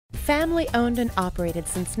Family owned and operated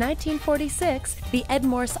since 1946, the Ed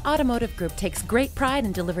Morse Automotive Group takes great pride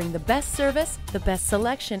in delivering the best service, the best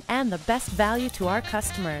selection, and the best value to our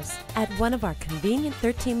customers. At one of our convenient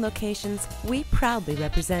 13 locations, we proudly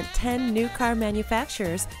represent 10 new car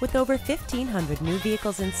manufacturers with over 1,500 new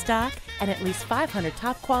vehicles in stock and at least 500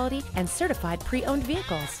 top quality and certified pre-owned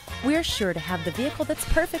vehicles. We're sure to have the vehicle that's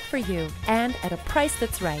perfect for you and at a price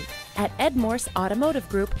that's right. At Ed Morse Automotive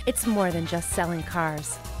Group, it's more than just selling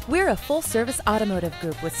cars. We're a full-service automotive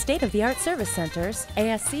group with state-of-the-art service centers,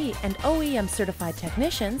 ASE and OEM certified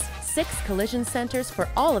technicians, 6 collision centers for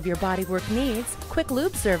all of your bodywork needs, quick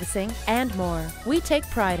lube servicing, and more. We take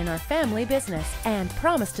pride in our family business and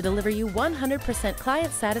promise to deliver you 100%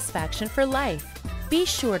 client satisfaction for life. Be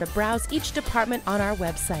sure to browse each department on our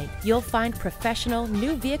website. You'll find professional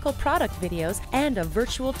new vehicle product videos and a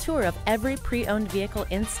virtual tour of every pre-owned vehicle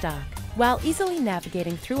in stock. While easily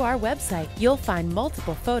navigating through our website, you'll find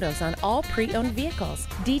multiple photos on all pre-owned vehicles,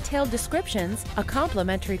 detailed descriptions, a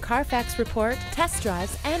complimentary Carfax report, test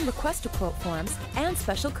drives and request a quote forms, and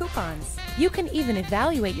special coupons. You can even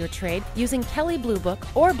evaluate your trade using Kelley Blue Book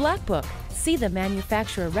or Black Book. See the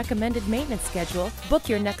manufacturer recommended maintenance schedule, book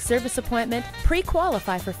your next service appointment,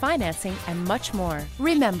 pre-qualify for financing, and much more.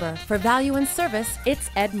 Remember, for value and service, it's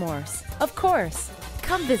Ed Morse. Of course.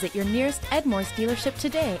 Come visit your nearest Ed Morse dealership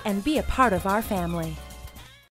today and be a part of our family.